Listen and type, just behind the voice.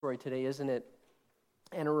Story today, isn't it?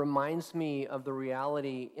 And it reminds me of the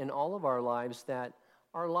reality in all of our lives that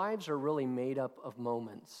our lives are really made up of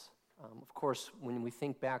moments. Of course, when we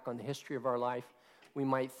think back on the history of our life, we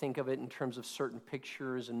might think of it in terms of certain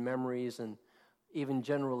pictures and memories and even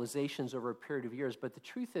generalizations over a period of years. But the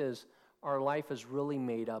truth is, our life is really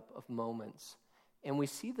made up of moments. And we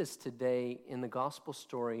see this today in the gospel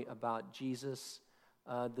story about Jesus,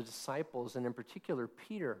 the disciples, and in particular,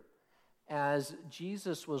 Peter. As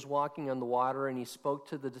Jesus was walking on the water and he spoke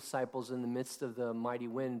to the disciples in the midst of the mighty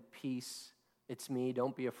wind, "Peace, it's me,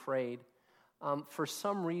 don't be afraid." For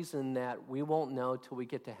some reason that we won't know till we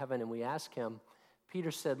get to heaven and we ask him, Peter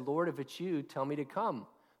said, "Lord, if it's you, tell me to come."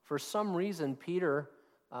 For some reason, Peter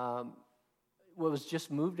was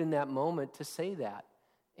just moved in that moment to say that.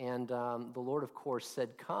 And the Lord, of course,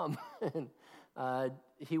 said, "Come." And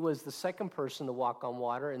he was the second person to walk on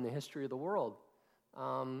water in the history of the world.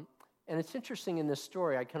 And it's interesting in this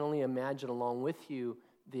story, I can only imagine along with you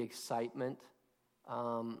the excitement,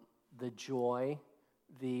 the joy,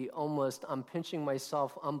 the almost, I'm pinching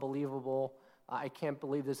myself, unbelievable, I can't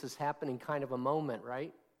believe this is happening kind of a moment,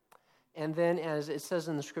 right? And then as it says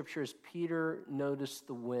in the scriptures, Peter noticed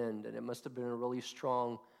the wind, and it must have been a really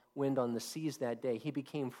strong wind on the seas that day. He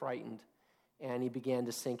became frightened, and he began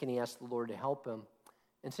to sink, and he asked the Lord to help him.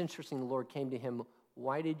 And it's interesting, the Lord came to him,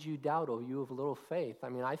 "Why did you doubt, O you of little faith?" I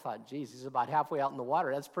mean, I thought, geez, he's about halfway out in the water.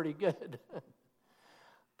 That's pretty good.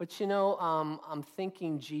 But I'm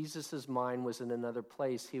thinking Jesus' mind was in another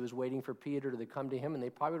place. He was waiting for Peter to come to him, and they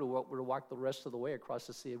probably would have walked the rest of the way across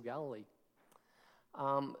the Sea of Galilee.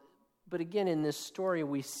 But again, in this story,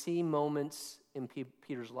 we see moments in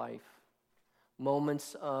Peter's life,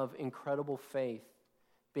 moments of incredible faith,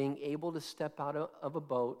 being able to step out of a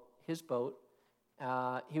boat, his boat.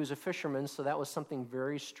 He was a fisherman, so that was something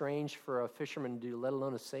very strange for a fisherman to do, let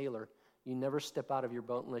alone a sailor. You never step out of your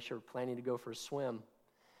boat unless you're planning to go for a swim.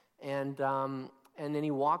 And then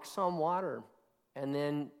he walks on water. And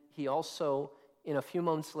then he also, in a few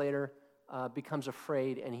moments later, becomes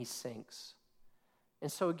afraid and he sinks.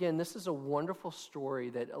 And so again, this is a wonderful story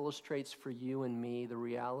that illustrates for you and me the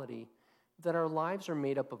reality that our lives are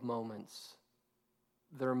made up of moments.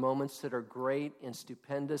 There are moments that are great and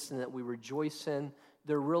stupendous and that we rejoice in.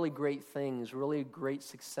 They're really great things, really great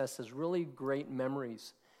successes, really great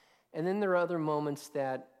memories. And then there are other moments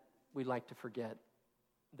that we like to forget,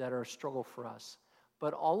 that are a struggle for us.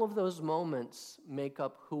 But all of those moments make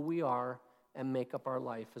up who we are and make up our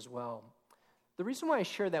life as well. The reason why I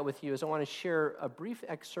share that with you is I want to share a brief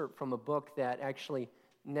excerpt from a book that actually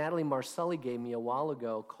Natalie Marcelli gave me a while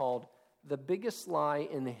ago called "The Biggest Lie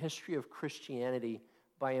in the History of Christianity"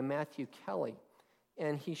 by a Matthew Kelly.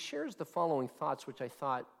 And he shares the following thoughts, which I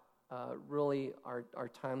thought really are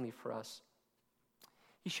timely for us.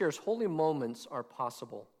 He shares, "Holy moments are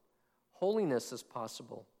possible. Holiness is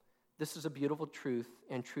possible. This is a beautiful truth,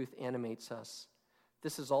 and truth animates us.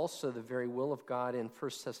 This is also the very will of God." In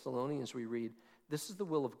 1 Thessalonians we read, "This is the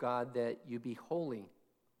will of God, that you be holy."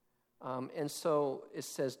 And so it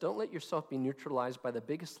says, "Don't let yourself be neutralized by the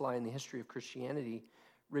biggest lie in the history of Christianity.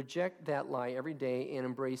 Reject that lie every day and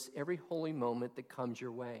embrace every holy moment that comes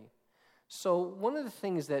your way." So one of the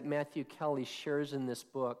things that Matthew Kelly shares in this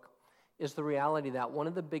book is the reality that one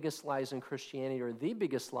of the biggest lies in Christianity, or the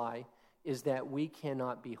biggest lie, is that we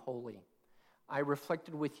cannot be holy. I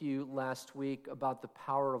reflected with you last week about the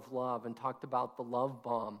power of love and talked about the love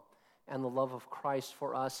bomb and the love of Christ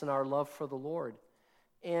for us and our love for the Lord.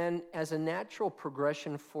 And as a natural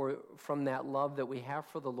progression from that love that we have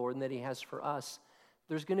for the Lord and that he has for us,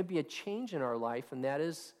 there's going to be a change in our life, and that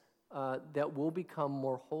is that we'll become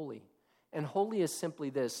more holy. And holy is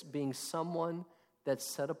simply this, being someone that's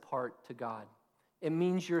set apart to God. It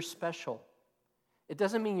means you're special. It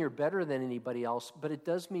doesn't mean you're better than anybody else, but it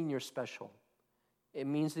does mean you're special. It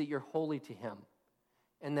means that you're holy to him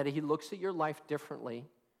and that he looks at your life differently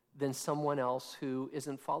than someone else who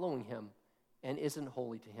isn't following him and isn't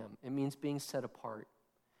holy to him. It means being set apart.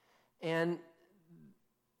 And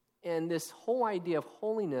this whole idea of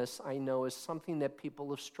holiness, I know, is something that people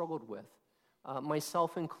have struggled with,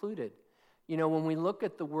 myself included. When we look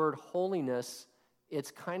at the word holiness,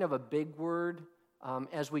 it's kind of a big word.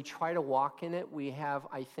 As we try to walk in it, we have,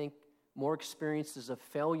 I think, more experiences of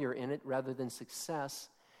failure in it rather than success.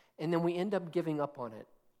 And then we end up giving up on it.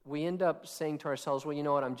 We end up saying to ourselves, well, you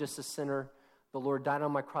know what, I'm just a sinner. The Lord died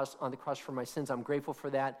on the cross for my sins. I'm grateful for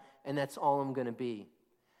that, and that's all I'm going to be.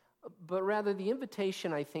 But rather, the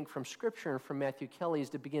invitation, I think, from Scripture and from Matthew Kelly is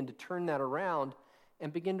to begin to turn that around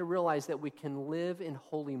and begin to realize that we can live in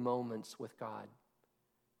holy moments with God.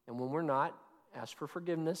 And when we're not, ask for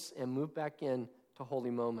forgiveness and move back in to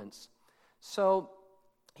holy moments. So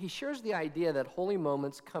he shares the idea that holy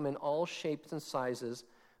moments come in all shapes and sizes,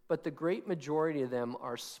 but the great majority of them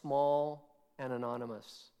are small and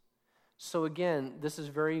anonymous. So again, this is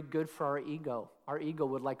very good for our ego. Our ego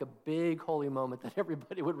would like a big holy moment that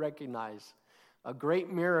everybody would recognize, a great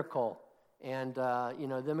miracle, and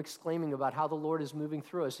them exclaiming about how the Lord is moving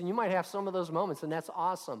through us. And you might have some of those moments, and that's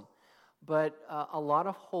awesome. But a lot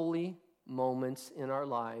of holy moments in our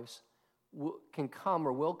lives can come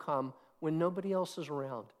or will come when nobody else is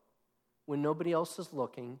around, when nobody else is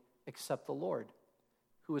looking except the Lord,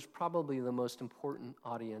 who is probably the most important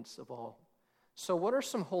audience of all. So what are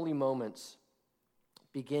some holy moments?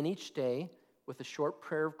 Begin each day with a short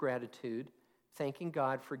prayer of gratitude, thanking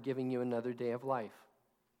God for giving you another day of life.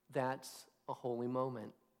 That's a holy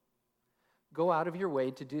moment. Go out of your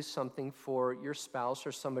way to do something for your spouse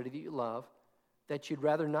or somebody that you love that you'd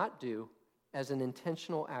rather not do as an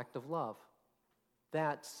intentional act of love.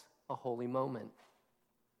 That's a holy moment.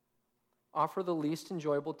 Offer the least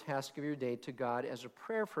enjoyable task of your day to God as a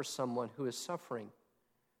prayer for someone who is suffering.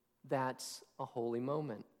 That's a holy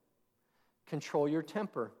moment. Control your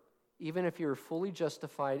temper, even if you're fully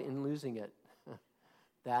justified in losing it.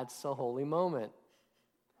 That's a holy moment.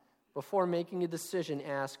 Before making a decision,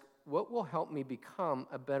 ask, what will help me become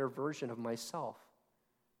a better version of myself?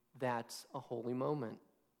 That's a holy moment.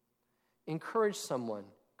 Encourage someone,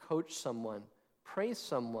 coach someone, praise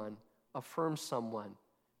someone, affirm someone.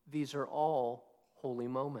 These are all holy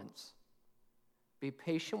moments. Be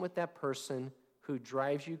patient with that person who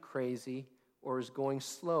drives you crazy or is going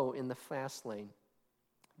slow in the fast lane.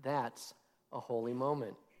 That's a holy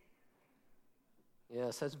moment.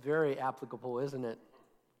 Yes, that's very applicable, isn't it?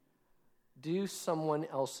 Do someone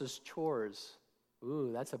else's chores.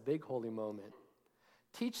 Ooh, that's a big holy moment.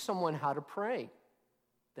 Teach someone how to pray.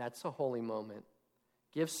 That's a holy moment.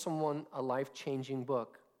 Give someone a life-changing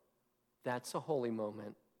book. That's a holy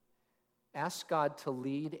moment. Ask God to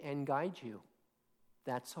lead and guide you.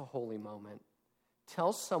 That's a holy moment.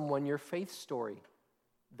 Tell someone your faith story.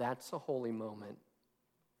 That's a holy moment.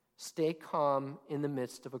 Stay calm in the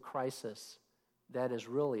midst of a crisis. That is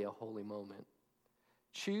really a holy moment.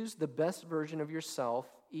 Choose the best version of yourself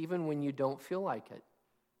even when you don't feel like it.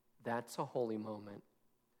 That's a holy moment.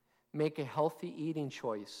 Make a healthy eating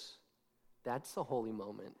choice. That's a holy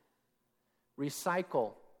moment.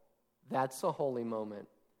 Recycle. That's a holy moment.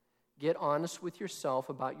 Get honest with yourself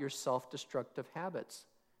about your self-destructive habits.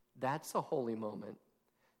 That's a holy moment.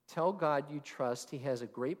 Tell God you trust He has a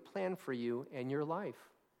great plan for you and your life.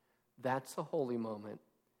 That's a holy moment.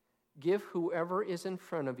 Give whoever is in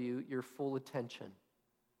front of you your full attention.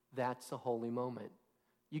 That's a holy moment.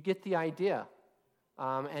 You get the idea.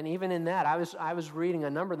 And even in that, I was reading a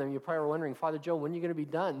number of them. You probably were wondering, Father Joe, when are you going to be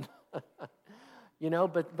done?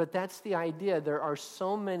 But that's the idea. There are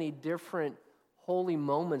so many different holy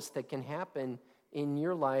moments that can happen in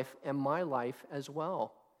your life and my life as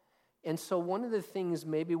well. And so one of the things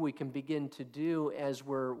maybe we can begin to do as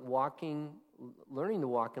we're learning to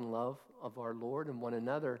walk in love of our Lord and one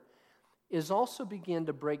another, is also begin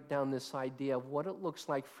to break down this idea of what it looks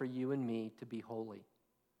like for you and me to be holy.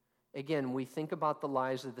 Again, we think about the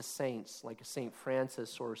lives of the saints, like St.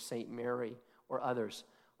 Francis or St. Mary or others.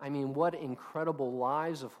 I mean, what incredible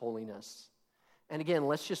lives of holiness. And again,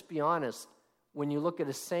 let's just be honest. When you look at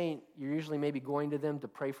a saint, you're usually maybe going to them to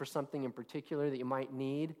pray for something in particular that you might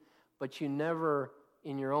need, but you never,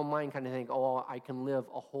 in your own mind, kind of think, oh, I can live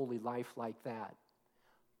a holy life like that.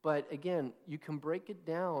 But again, you can break it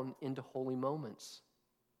down into holy moments.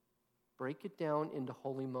 Break it down into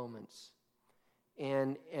holy moments.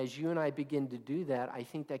 And as you and I begin to do that, I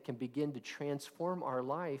think that can begin to transform our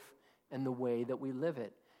life and the way that we live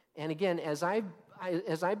it. And again, as I've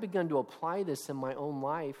begun to apply this in my own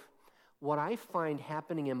life, what I find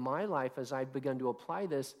happening in my life as I've begun to apply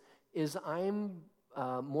this is I'm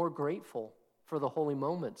more grateful for the holy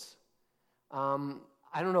moments.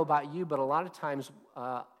 I don't know about you, but a lot of times,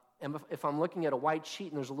 if I'm looking at a white sheet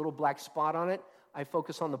and there's a little black spot on it, I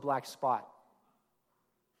focus on the black spot.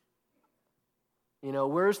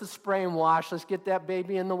 Where's the spray and wash? Let's get that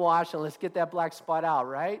baby in the wash and let's get that black spot out,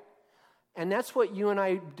 right? And that's what you and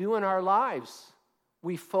I do in our lives.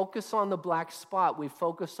 We focus on the black spot. We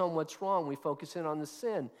focus on what's wrong. We focus in on the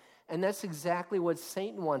sin. And that's exactly what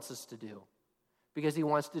Satan wants us to do, because he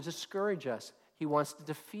wants to discourage us. He wants to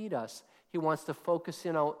defeat us. He wants us to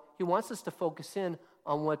focus in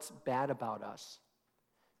on what's bad about us.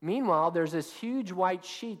 Meanwhile, there's this huge white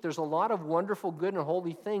sheet. There's a lot of wonderful, good, and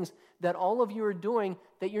holy things that all of you are doing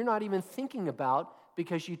that you're not even thinking about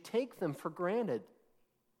because you take them for granted.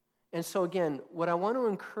 And so again, what I want to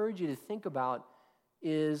encourage you to think about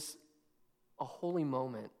is a holy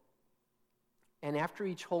moment. And after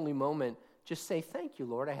each holy moment, just say, thank you,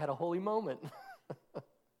 Lord, I had a holy moment.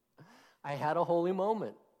 I had a holy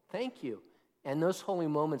moment. Thank you. And those holy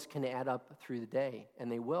moments can add up through the day,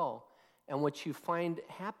 and they will. And what you find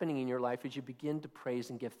happening in your life is you begin to praise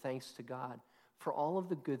and give thanks to God for all of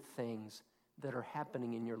the good things that are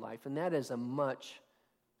happening in your life. And that is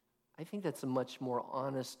I think that's a much more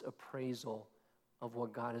honest appraisal of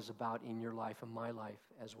what God is about in your life and my life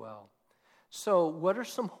as well. So what are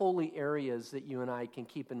some holy areas that you and I can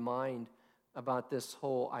keep in mind about this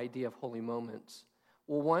whole idea of holy moments?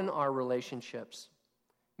 Well, one are relationships.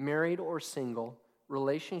 Married or single,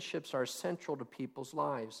 relationships are central to people's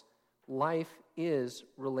lives. Life is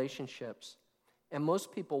relationships. And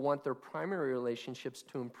most people want their primary relationships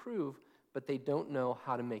to improve, but they don't know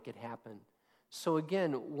how to make it happen. So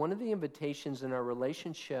again, one of the invitations in our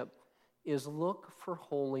relationship is look for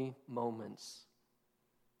holy moments.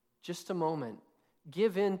 Just a moment.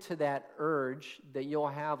 Give in to that urge that you'll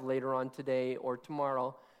have later on today or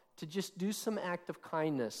tomorrow to just do some act of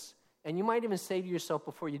kindness. And you might even say to yourself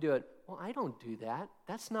before you do it, well, I don't do that.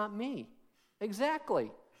 That's not me.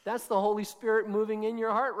 Exactly. That's the Holy Spirit moving in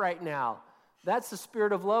your heart right now. That's the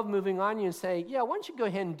Spirit of love moving on you and saying, yeah, why don't you go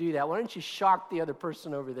ahead and do that? Why don't you shock the other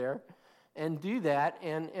person over there and do that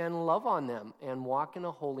and love on them and walk in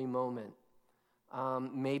a holy moment.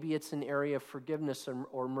 Maybe it's an area of forgiveness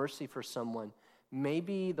or mercy for someone.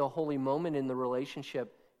 Maybe the holy moment in the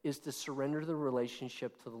relationship is to surrender the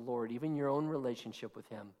relationship to the Lord, even your own relationship with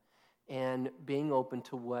Him, and being open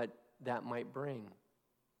to what that might bring.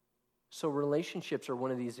 So relationships are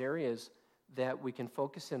one of these areas that we can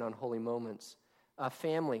focus in on holy moments.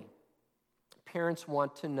 Family. Parents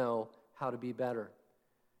want to know how to be better.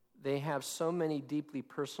 They have so many deeply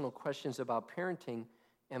personal questions about parenting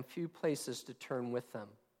and few places to turn with them.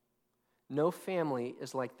 No family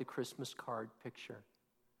is like the Christmas card picture.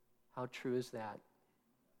 How true is that?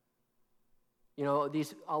 You know,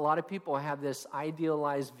 a lot of people have this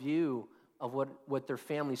idealized view of what their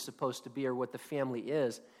family's supposed to be or what the family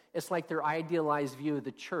is. It's like their idealized view of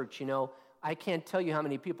the church. You know, I can't tell you how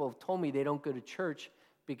many people have told me they don't go to church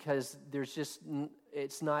because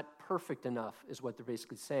it's not perfect enough, is what they're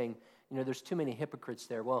basically saying. You know, there's too many hypocrites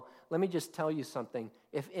there. Well, let me just tell you something.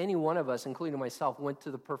 If any one of us, including myself, went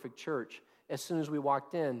to the perfect church, as soon as we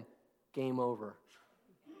walked in, game over.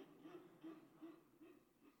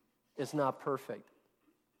 It's not perfect.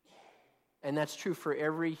 And that's true for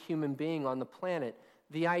every human being on the planet.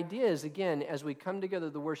 The idea is, again, as we come together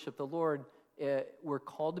to worship the Lord, we're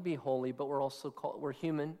called to be holy, but we're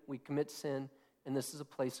human, we commit sin, and this is a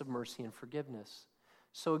place of mercy and forgiveness.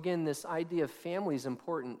 So again, this idea of family is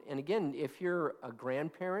important. And again, if you're a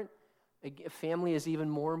grandparent, family is even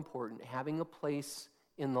more important. Having a place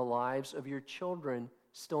in the lives of your children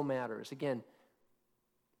still matters. Again,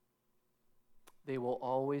 they will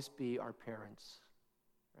always be our parents,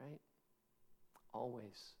 right?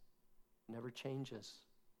 Always. Never changes.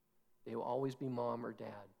 They will always be mom or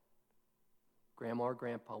dad, grandma or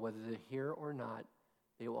grandpa, whether they're here or not.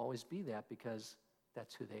 They will always be that because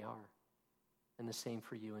that's who they are. And the same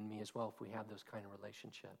for you and me as well if we have those kind of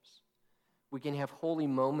relationships. We can have holy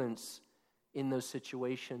moments in those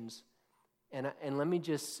situations. And let me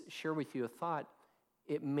just share with you a thought.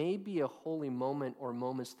 It may be a holy moment or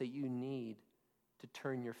moments that you need to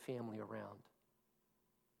turn your family around.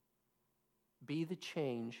 Be the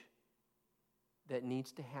change that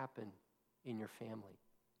needs to happen in your family.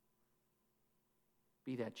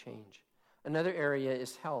 Be that change. Another area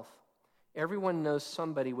is health. Everyone knows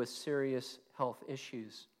somebody with serious health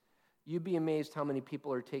issues. You'd be amazed how many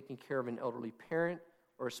people are taking care of an elderly parent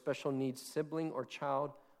or a special needs sibling or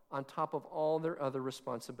child on top of all their other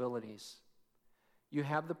responsibilities. You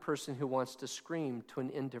have the person who wants to scream to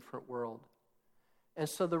an indifferent world. And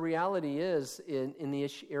so the reality is, in the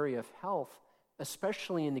area of health,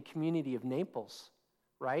 especially in the community of Naples,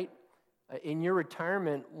 right? In your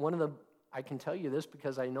retirement, I can tell you this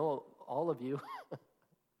because I know all of you.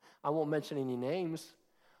 I won't mention any names,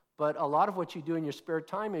 but a lot of what you do in your spare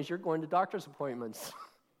time is you're going to doctor's appointments.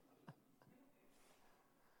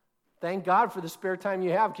 Thank God for the spare time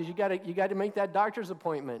you have, because you got to make that doctor's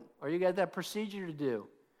appointment, or you got that procedure to do.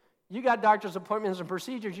 You got doctor's appointments and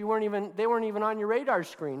procedures they weren't even on your radar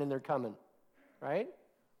screen, and they're coming, right?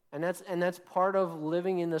 And that's part of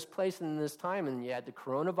living in this place and in this time. And you had the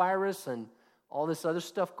coronavirus and all this other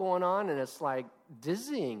stuff going on, and it's like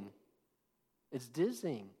dizzying. It's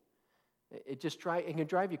dizzying. It can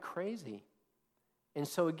drive you crazy. And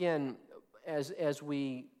so again, as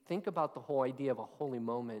we think about the whole idea of a holy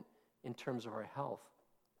moment in terms of our health,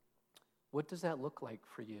 what does that look like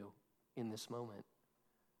for you in this moment?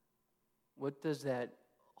 What does that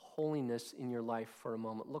holiness in your life for a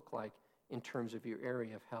moment look like in terms of your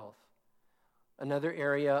area of health? Another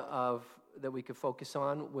area that we could focus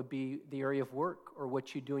on would be the area of work, or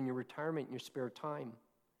what you do in your retirement, in your spare time.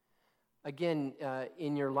 Again,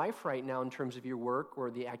 in your life right now, in terms of your work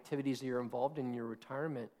or the activities that you're involved in your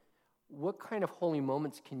retirement, what kind of holy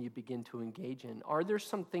moments can you begin to engage in? Are there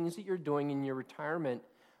some things that you're doing in your retirement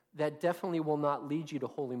that definitely will not lead you to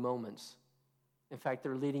holy moments? In fact,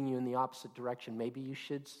 they're leading you in the opposite direction. Maybe you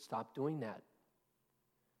should stop doing that.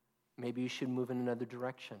 Maybe you should move in another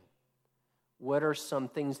direction. What are some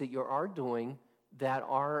things that you are doing that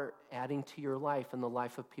are adding to your life and the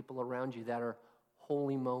life of people around you that are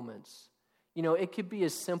holy moments? You know, it could be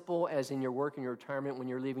as simple as in your work and your retirement, when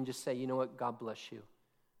you're leaving, just say, you know what, God bless you.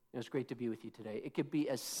 It was great to be with you today. It could be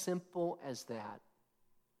as simple as that.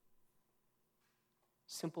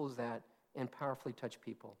 Simple as that, and powerfully touch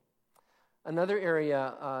people. Another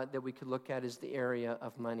area that we could look at is the area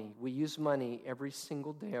of money. We use money every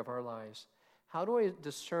single day of our lives. How do I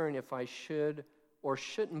discern if I should or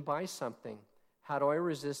shouldn't buy something? How do I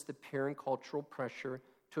resist the peer and cultural pressure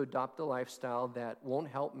to adopt a lifestyle that won't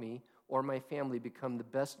help me or my family become the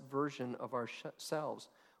best version of ourselves?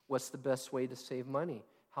 What's the best way to save money?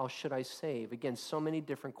 How should I save? Again, so many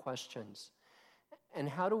different questions. And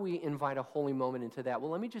how do we invite a holy moment into that?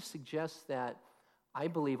 Well, let me just suggest that I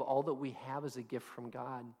believe all that we have is a gift from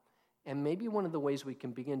God. And maybe one of the ways we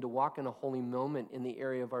can begin to walk in a holy moment in the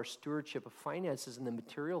area of our stewardship of finances and the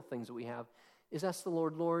material things that we have is ask the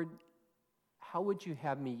Lord, Lord, how would you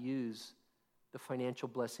have me use the financial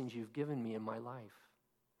blessings you've given me in my life?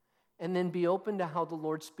 And then be open to how the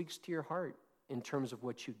Lord speaks to your heart in terms of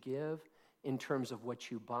what you give, in terms of what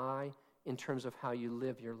you buy, in terms of how you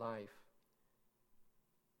live your life.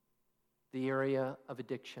 The area of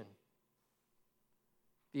addiction.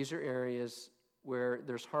 These are areas where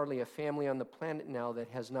there's hardly a family on the planet now that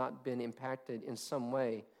has not been impacted in some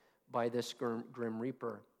way by this grim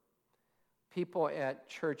reaper. People at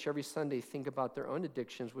church every Sunday think about their own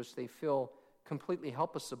addictions, which they feel completely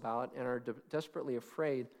helpless about and are desperately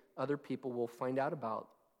afraid other people will find out about.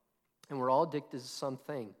 And we're all addicted to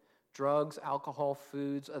something: drugs, alcohol,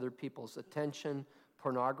 foods, other people's attention,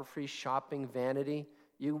 pornography, shopping, vanity.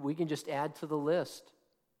 We can just add to the list.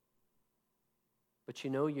 But you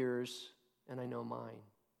know yours, and I know mine.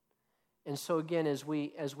 And so again, as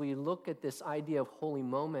we look at this idea of holy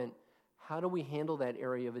moment, how do we handle that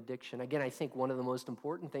area of addiction? Again, I think one of the most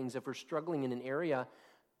important things, if we're struggling in an area,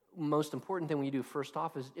 most important thing we do first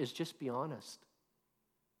off is just be honest.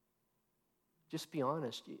 Just be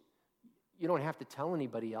honest. You don't have to tell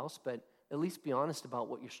anybody else, but at least be honest about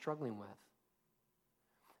what you're struggling with.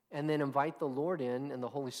 And then invite the Lord in and the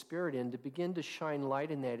Holy Spirit in to begin to shine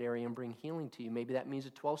light in that area and bring healing to you. Maybe that means a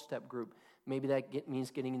 12-step group. Maybe that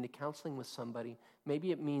means getting into counseling with somebody.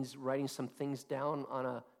 Maybe it means writing some things down on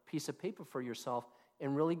a piece of paper for yourself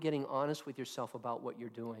and really getting honest with yourself about what you're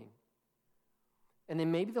doing. And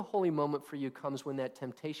then maybe the holy moment for you comes when that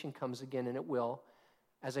temptation comes again, and it will.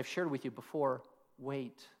 As I've shared with you before,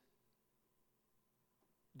 wait.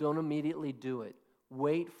 Don't immediately do it.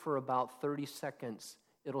 Wait for about 30 seconds.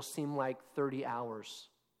 It'll seem like 30 hours.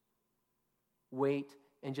 Wait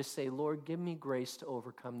and just say, Lord, give me grace to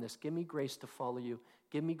overcome this. Give me grace to follow you.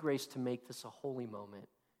 Give me grace to make this a holy moment.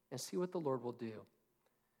 And see what the Lord will do.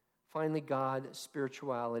 Finally, God,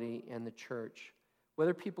 spirituality, and the church.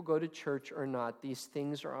 Whether people go to church or not, these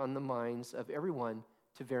things are on the minds of everyone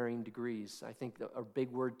to varying degrees. I think a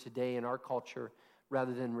big word today in our culture,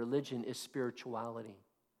 rather than religion, is spirituality.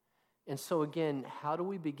 And so again, how do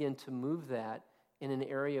we begin to move that in an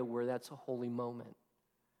area where that's a holy moment?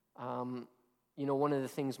 One of the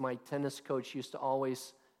things my tennis coach used to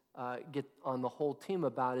always get on the whole team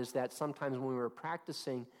about is that sometimes when we were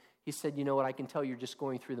practicing, he said, you know what, I can tell you're just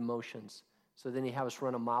going through the motions. So then he'd have us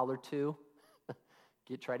run a mile or two,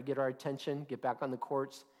 try to get our attention, get back on the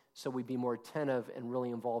courts, so we'd be more attentive and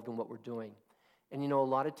really involved in what we're doing. And a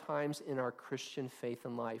lot of times in our Christian faith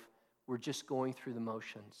and life, we're just going through the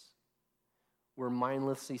motions. We're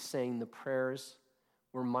mindlessly saying the prayers.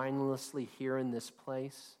 We're mindlessly here in this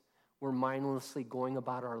place. We're mindlessly going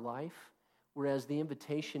about our life, whereas the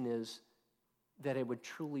invitation is that it would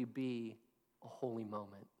truly be a holy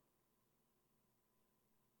moment.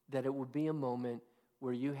 That it would be a moment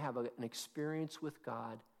where you have an experience with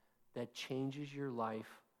God that changes your life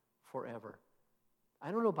forever. I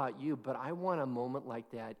don't know about you, but I want a moment like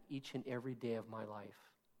that each and every day of my life.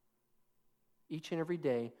 Each and every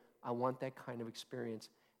day, I want that kind of experience.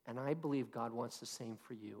 And I believe God wants the same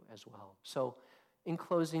for you as well. So, in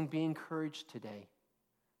closing, be encouraged today.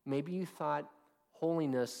 Maybe you thought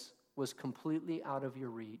holiness was completely out of your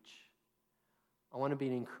reach. I want to be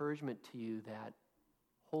an encouragement to you that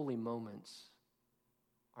holy moments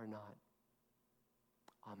are not.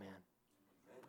 Amen.